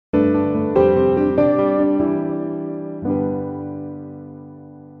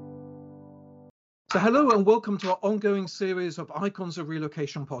So hello and welcome to our ongoing series of Icons of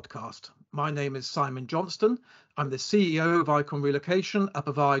Relocation podcast. My name is Simon Johnston. I'm the CEO of Icon Relocation, a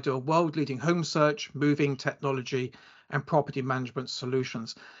provider of world-leading home search, moving technology and property management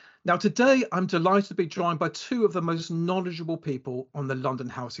solutions. Now today I'm delighted to be joined by two of the most knowledgeable people on the London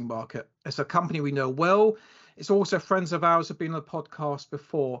housing market. It's a company we know well. It's also friends of ours who have been on the podcast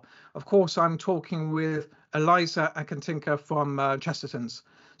before. Of course, I'm talking with Eliza and Katinka from Chestertons.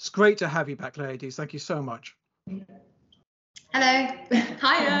 It's great to have you back, ladies. Thank you so much. Hello.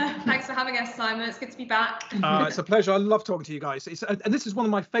 Hiya. Thanks for having us, Simon. It's good to be back. It's a pleasure. I love talking to you guys. And this is one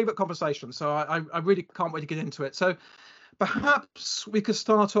of my favourite conversations, so I really can't wait to get into it. So perhaps we could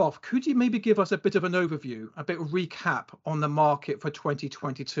start off. Could you maybe give us a bit of an overview, a bit of recap on the market for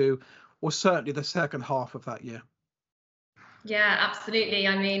 2022, or certainly the second half of that year? Yeah, absolutely.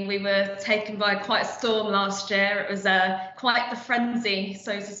 I mean, we were taken by quite a storm last year. It was quite the frenzy,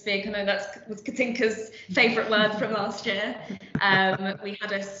 so to speak. I know that was Katinka's favourite word from last year. We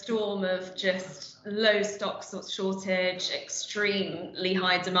had a storm of just low stock shortage, extremely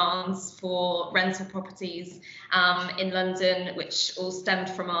high demands for rental properties in London, which all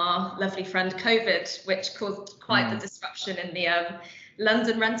stemmed from our lovely friend COVID, which caused quite the disruption in the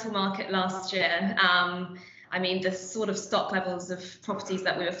London rental market last year. I mean, the sort of stock levels of properties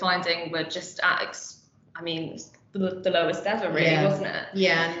that we were finding were just at, the lowest ever, really, wasn't it?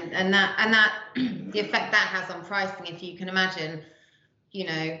 Yeah, and that the effect that has on pricing, if you can imagine, you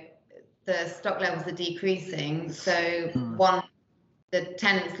know, the stock levels are decreasing, so the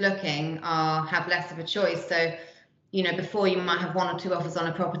tenants looking have less of a choice. So, you know, before you might have 1 or 2 offers on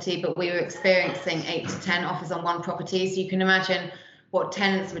a property, but we were experiencing 8 to 10 offers on one property. So you can imagine what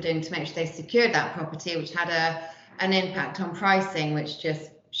tenants were doing to make sure they secured that property, which had an impact on pricing, which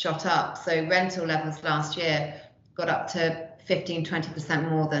just shot up. So rental levels last year got up to 15-20%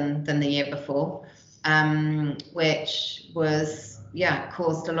 more than the year before, which was,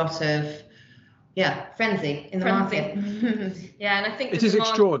 caused a lot of, frenzy in the market. Yeah, and I think it is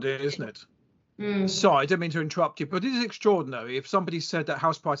extraordinary, isn't it? Sorry, I don't mean to interrupt you, but it is extraordinary if somebody said that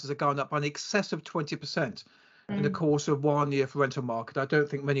house prices are going up by an excess of 20% in the course of 1 year for rental market. I don't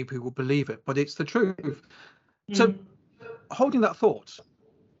think many people believe it, but it's the truth. So holding that thought,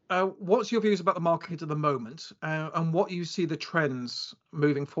 what's your views about the market at the moment and what you see the trends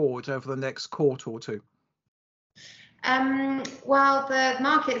moving forward over the next quarter or two? Well, the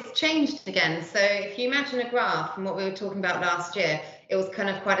market's changed again. So if you imagine a graph from what we were talking about last year, it was kind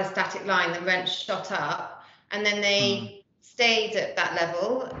of quite a static line. The rent shot up and then they stayed at that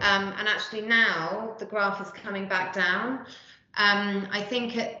level, and actually now the graph is coming back down. I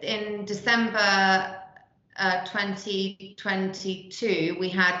think in December 2022 we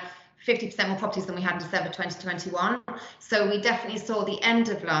had 50% more properties than we had in December 2021, so we definitely saw the end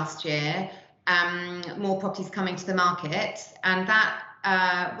of last year more properties coming to the market, and that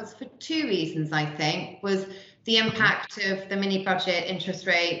was for 2 reasons. I think was the impact of the mini budget, interest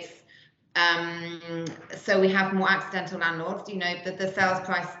rates. So we have more accidental landlords. You know, that the sales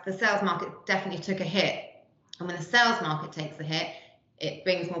market definitely took a hit, and when the sales market takes a hit, it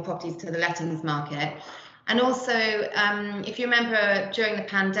brings more properties to the lettings market. And also, if you remember, during the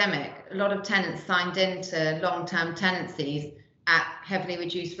pandemic, a lot of tenants signed into long-term tenancies at heavily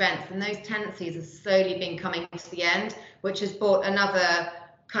reduced rents, and those tenancies have slowly been coming to the end, which has brought another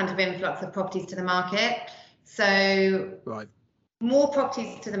kind of influx of properties to the market. So more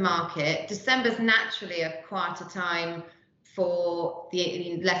properties to the market. December's naturally a quieter time for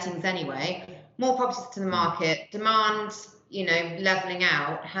the lettings anyway. More properties to the market. Demand, you know, leveling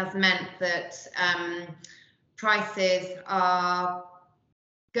out has meant that prices are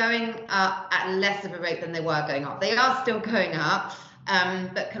going up at less of a rate than they were going up. They are still going up,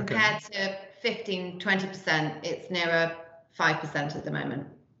 but compared to 15-20%, it's nearer 5% at the moment,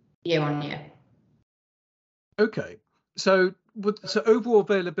 year on year. Okay, so overall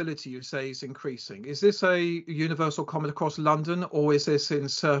availability, you say, is increasing. Is this a universal comment across London, or is this in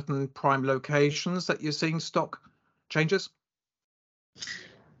certain prime locations that you're seeing stock changes?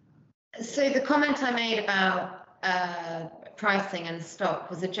 So the comment I made about pricing and stock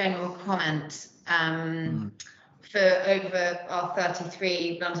was a general comment for over our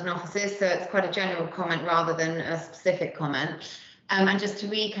 33 London offices. So it's quite a general comment rather than a specific comment. And just to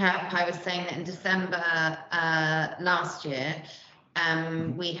recap, I was saying that in December last year,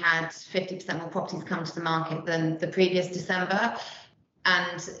 we had 50% more properties come to the market than the previous December.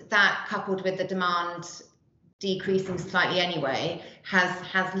 And that, coupled with the demand decreasing slightly anyway,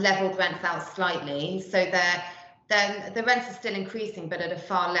 has leveled rents out slightly. So the rents are still increasing, but at a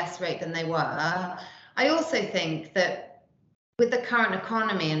far less rate than they were. I also think that with the current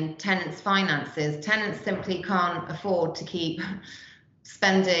economy and tenants' finances, tenants simply can't afford to keep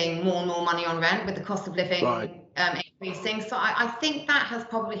spending more and more money on rent with the cost of living increasing. So I think that has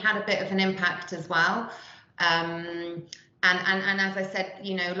probably had a bit of an impact as well. And as I said,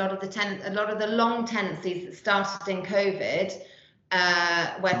 you know, a lot of the long tenancies that started in COVID,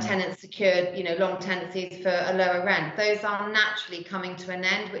 where tenants secured, you know, long tenancies for a lower rent, those are naturally coming to an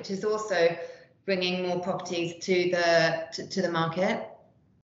end, which is also bringing more properties to the market.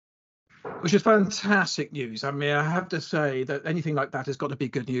 Which is fantastic news. I mean, I have to say that anything like that has got to be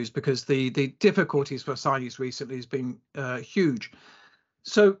good news, because the difficulties for signees recently has been huge.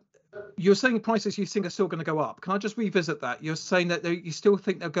 So you're saying prices you think are still going to go up. Can I just revisit that? You're saying that you still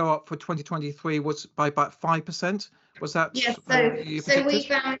think they'll go up for 2023 was by about 5%. Was that? Yes. So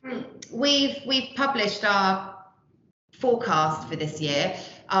we've published our forecast for this year.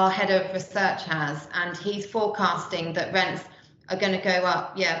 Our head of research has, and he's forecasting that rents are going to go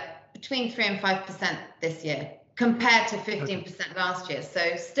up, between 3 and 5% this year, compared to 15% last year.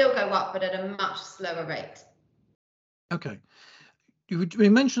 So still go up, but at a much slower rate. Okay. We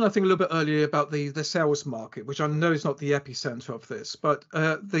mentioned, I think, a little bit earlier about the sales market, which I know is not the epicenter of this, but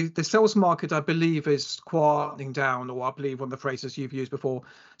the sales market, I believe, is quieting down, or I believe one of the phrases you've used before,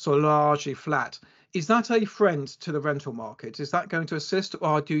 so largely flat. Is that a friend to the rental market? Is that going to assist,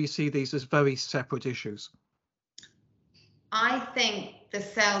 or do you see these as very separate issues? I think the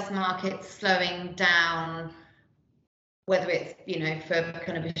sales market slowing down, whether it's, you know, for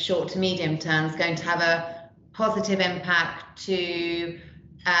kind of a short to medium term, is going to have a positive impact to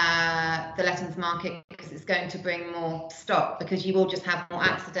the lettings market, because it's going to bring more stock, because you will just have more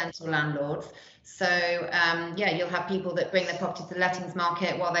accidental landlords. So you'll have people that bring their property to the lettings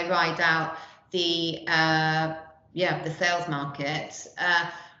market while they ride out the sales market.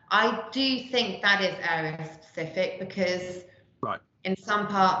 I do think that is area specific, because in some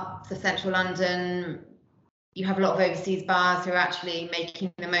parts of central London, you have a lot of overseas buyers who are actually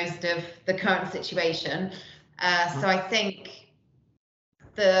making the most of the current situation. So I think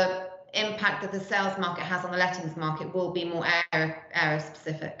the impact that the sales market has on the lettings market will be more area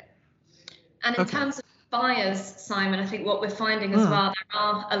specific. And in terms of buyers, Simon, I think what we're finding as well, there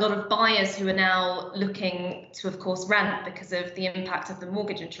are a lot of buyers who are now looking to, of course, rent because of the impact of the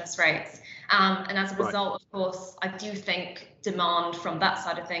mortgage interest rates. And as a result, of course, I do think demand from that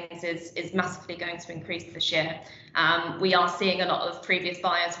side of things is massively going to increase this year. We are seeing a lot of previous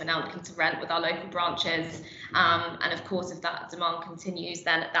buyers who are now looking to rent with our local branches. And of course, if that demand continues,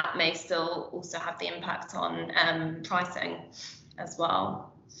 then that may still also have the impact on pricing as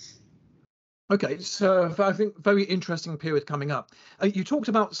well. Okay, so I think very interesting period coming up. You talked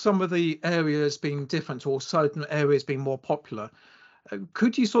about some of the areas being different, or certain areas being more popular.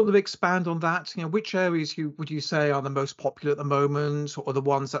 Could you sort of expand on that? You know, which areas would you say are the most popular at the moment, or the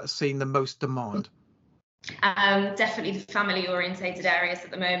ones that are seeing the most demand? Definitely the family orientated areas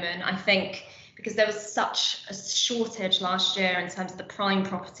at the moment. I think because there was such a shortage last year in terms of the prime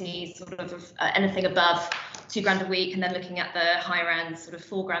properties, sort of anything above £2,000 a week, and then looking at the higher end, sort of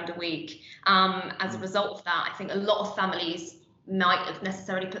 £4,000 a week. As a result of that, I think a lot of families might have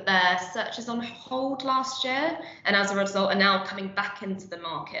necessarily put their searches on hold last year, and as a result are now coming back into the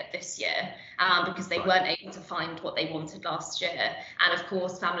market this year because they weren't able to find what they wanted last year. And of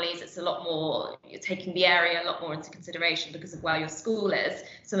course, families, it's a lot more, you're taking the area a lot more into consideration because of where your school is.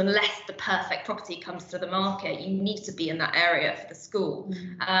 So unless the perfect property comes to the market, you need to be in that area for the school.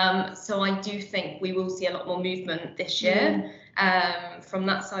 So I do think we will see a lot more movement this year from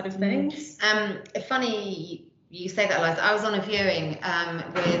that side of things. Funny you say that, Eliza. I was on a viewing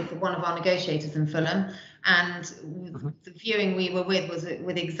with one of our negotiators in Fulham, and the viewing we were with was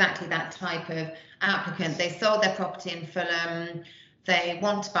with exactly that type of applicant. They sold their property in Fulham, they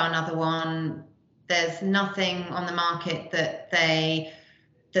want to buy another one, there's nothing on the market that they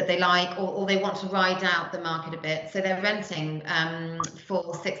like, or they want to ride out the market a bit, so they're renting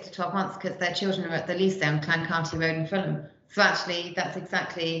for 6 to 12 months because their children are at the Lycée on Clancarty Road in Fulham. So actually that's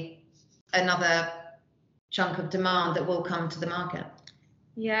exactly another chunk of demand that will come to the market.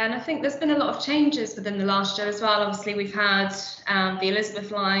 Yeah, and I think there's been a lot of changes within the last year as well. Obviously, we've had the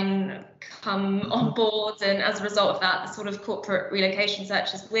Elizabeth line come on board, and as a result of that, the sort of corporate relocation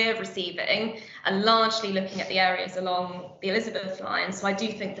searches we're receiving are largely looking at the areas along the Elizabeth line. So I do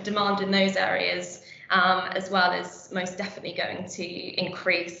think the demand in those areas as well is most definitely going to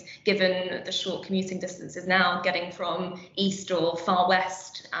increase, given the short commuting distances now getting from east or far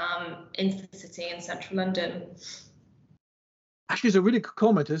west into the city in central London. Actually, it's a really good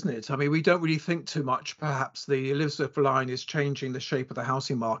comment, isn't it? I mean, we don't really think too much. Perhaps the Elizabeth line is changing the shape of the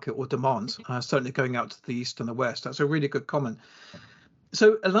housing market or demand, certainly going out to the east and the west. That's a really good comment.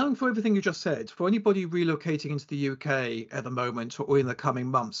 So, allowing for everything you just said, for anybody relocating into the UK at the moment or in the coming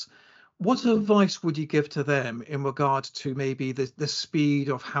months, what advice would you give to them in regard to maybe the speed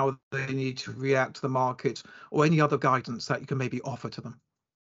of how they need to react to the market, or any other guidance that you can maybe offer to them?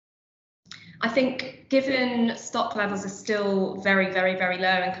 I think given stock levels are still very, very, very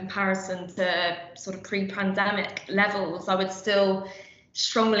low in comparison to sort of pre-pandemic levels, I would still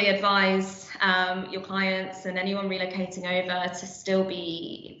strongly advise your clients and anyone relocating over to still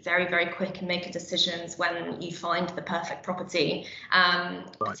be very, very quick and make decisions when you find the perfect property,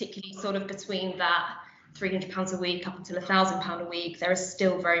 particularly sort of between that £300 a week up until £1,000 a week. There is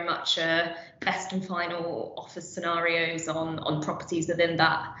still very much a best and final offers scenarios on properties within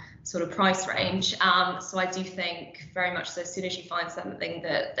that sort of price range. So I do think very much so, as soon as you find something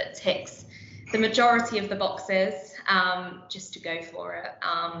that ticks the majority of the boxes, just to go for it,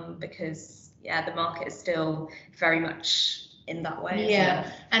 because the market is still very much in that way.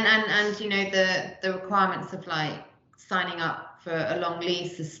 And you know, the requirements of like signing up for a long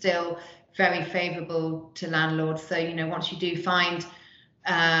lease is still very favourable to landlords. So, you know, once you do find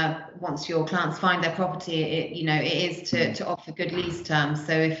once your clients find their property, it is to offer good lease terms.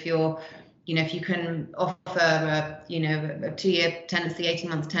 So if if you can offer a 2-year tenancy, 18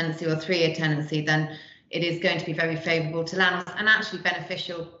 months tenancy, or a 3-year tenancy, then it is going to be very favourable to landlords and actually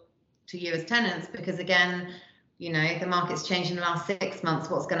beneficial to you as tenants, because again, the market's changed in the last 6 months.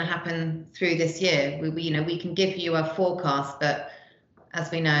 What's going to happen through this year? We can give you a forecast, but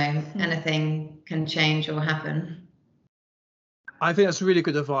as we know, anything can change or happen. I think that's really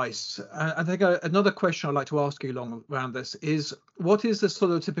good advice. I think another question I'd like to ask you along around this is, what is the sort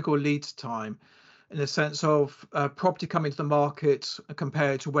of typical lead time in the sense of property coming to the market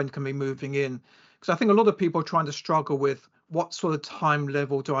compared to when can be moving in? Because I think a lot of people are trying to struggle with what sort of time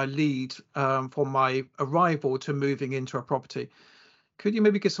level do I lead from my arrival to moving into a property. Could you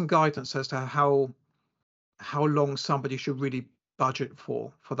maybe give some guidance as to how long somebody should really budget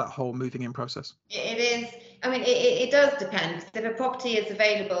for that whole moving in process? It is. I mean, it does depend. If a property is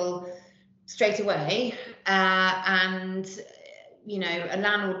available straight away, and a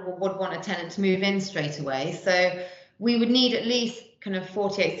landlord would want a tenant to move in straight away, so we would need at least kind of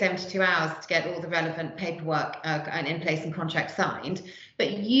 48, 72 hours to get all the relevant paperwork in place and contract signed.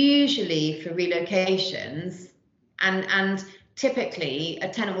 But usually for relocations, and typically a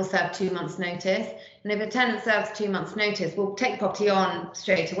tenant will serve 2 months notice. And if a tenant serves 2 months notice, we'll take the property on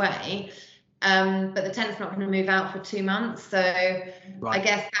straight away. But the tenant's not going to move out for 2 months. So I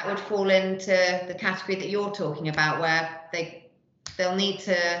guess that would fall into the category that you're talking about, where they'll need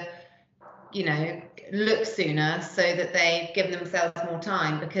to, look sooner so that they've given themselves more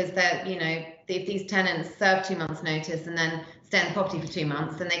time, because if these tenants serve 2 months notice and then stay in the property for 2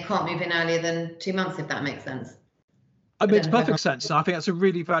 months, then they can't move in earlier than 2 months, if that makes sense. It makes perfect sense. And I think that's a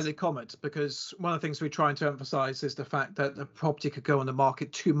really valid comment, because one of the things we're trying to emphasize is the fact that the property could go on the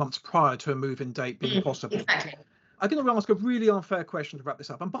market 2 months prior to a move-in date being possible. Exactly. I'm going to ask a really unfair question to wrap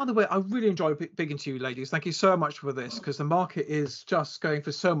this up. And by the way, I really enjoy speaking to you ladies. Thank you so much for this, because the market is just going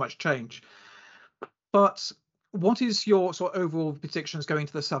for so much change. But what is your sort of overall predictions going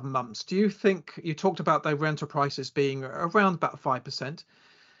to the 7 months? Do you think, you talked about the rental prices being around about 5%.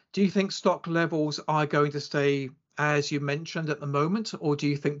 Do you think stock levels are going to stay as you mentioned at the moment, or do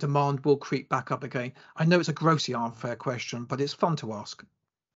you think demand will creep back up again? I know it's a grossly unfair question, but it's fun to ask.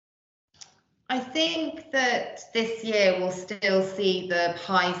 I think that this year we'll still see the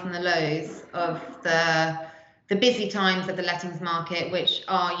highs and the lows of the busy times of the lettings market, which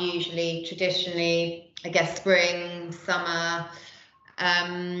are usually traditionally, I guess, spring, summer.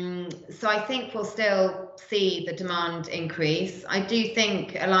 So I think we'll still see the demand increase. I do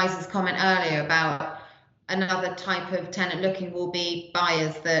think Eliza's comment earlier about another type of tenant looking will be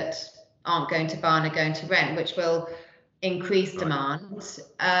buyers that aren't going to buy and are going to rent, which will increase demand.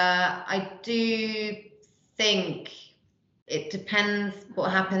 I do think it depends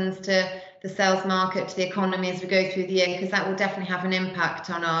what happens to the sales market, to the economy as we go through the year, because that will definitely have an impact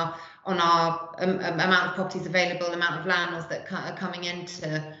on our amount of properties available, amount of landlords that are coming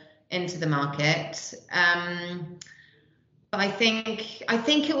into the market. But I think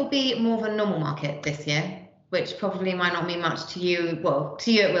it will be more of a normal market this year, which probably might not mean much to you. Well,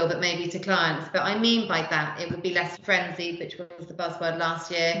 to you it will, but maybe to clients. But I mean by that, it will be less frenzied, which was the buzzword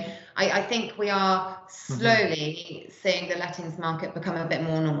last year. I think we are slowly seeing the lettings market become a bit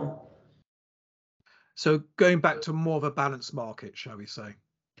more normal. So going back to more of a balanced market, shall we say?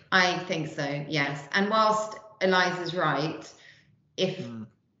 I think so, yes. And whilst Eliza's right, if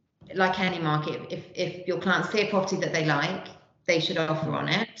like any market, if your clients see a property that they like, they should offer on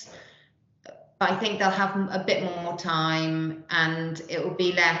it. But I think they'll have a bit more time, and it will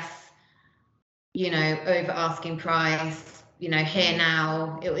be less, over asking price, here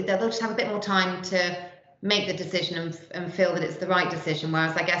now. They'll just have a bit more time to make the decision and feel that it's the right decision.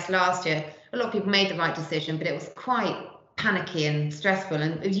 Whereas I guess last year, a lot of people made the right decision, but it was quite panicky and stressful.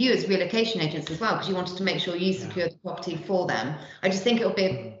 And you as relocation agents as well, because you wanted to make sure you secured the property for them. I just think it'll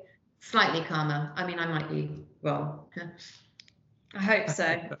be slightly calmer. I mean, I might be wrong. I hope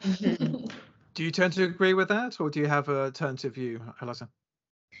so. Do you tend to agree with that, or do you have an alternative view, Eliza?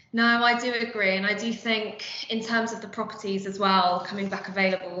 No, I do agree, and I do think in terms of the properties as well coming back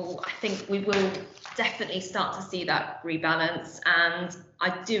available, I think we will definitely start to see that rebalance. And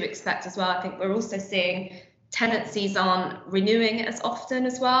I do expect as well, I think we're also seeing tenancies aren't renewing as often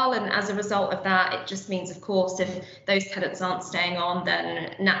as well, and as a result of that, it just means, of course, if those tenants aren't staying on,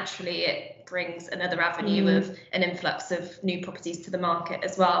 then naturally it brings another avenue of an influx of new properties to the market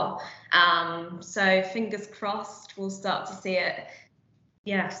as well. So fingers crossed, we'll start to see it,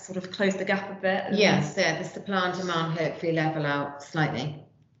 sort of close the gap a bit. Yes, the supply and demand hopefully level out slightly.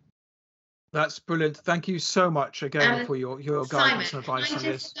 That's brilliant. Thank you so much again for your guidance Simon, and advice on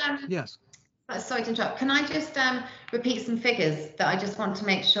this. Yes. Sorry to interrupt. Can I just repeat some figures that I just want to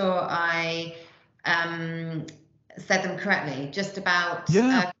make sure I said them correctly? Just about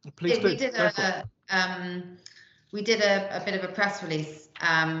please do. We did a bit of a press release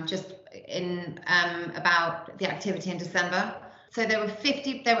just in about the activity in December. So there were over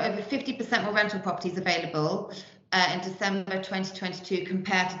 50% more rental properties available in December 2022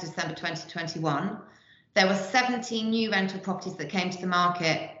 compared to December 2021. There were 17 new rental properties that came to the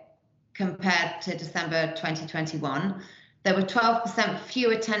market compared to December 2021. There were 12%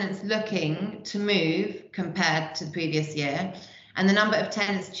 fewer tenants looking to move compared to the previous year, and the number of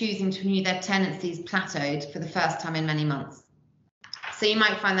tenants choosing to renew their tenancies plateaued for the first time in many months. So you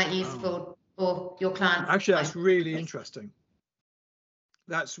might find that useful for your clients. Actually, that's really interesting.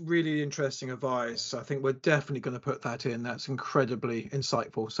 That's really interesting advice. I think we're definitely going to put that in. That's incredibly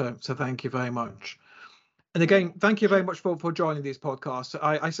insightful. So thank you very much. And again, thank you very much for joining these podcasts.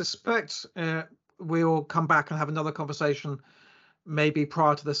 I suspect we'll come back and have another conversation maybe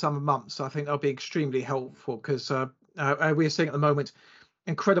prior to the summer months. I think that'll be extremely helpful, because we're seeing at the moment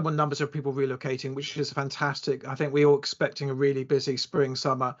incredible numbers of people relocating, which is fantastic. I think we're all expecting a really busy spring,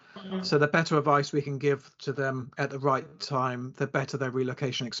 summer. So the better advice we can give to them at the right time, the better their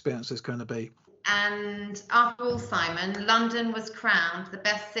relocation experience is going to be. And after all, Simon, London was crowned the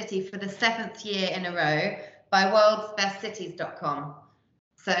best city for the 7th year in a row by worldsbestcities.com.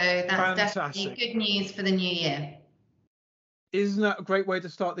 So that's definitely good news for the new year. Isn't that a great way to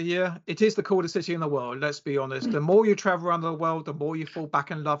start the year? It is the coolest city in the world, let's be honest. The more you travel around the world, the more you fall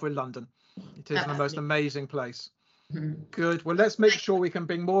back in love with London. It is the most amazing place. Good. Well, let's make sure we can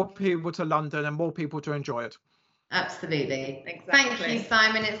bring more people to London and more people to enjoy it. Absolutely. Exactly. Thank you,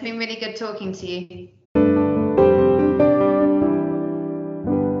 Simon. It's been really good talking to you.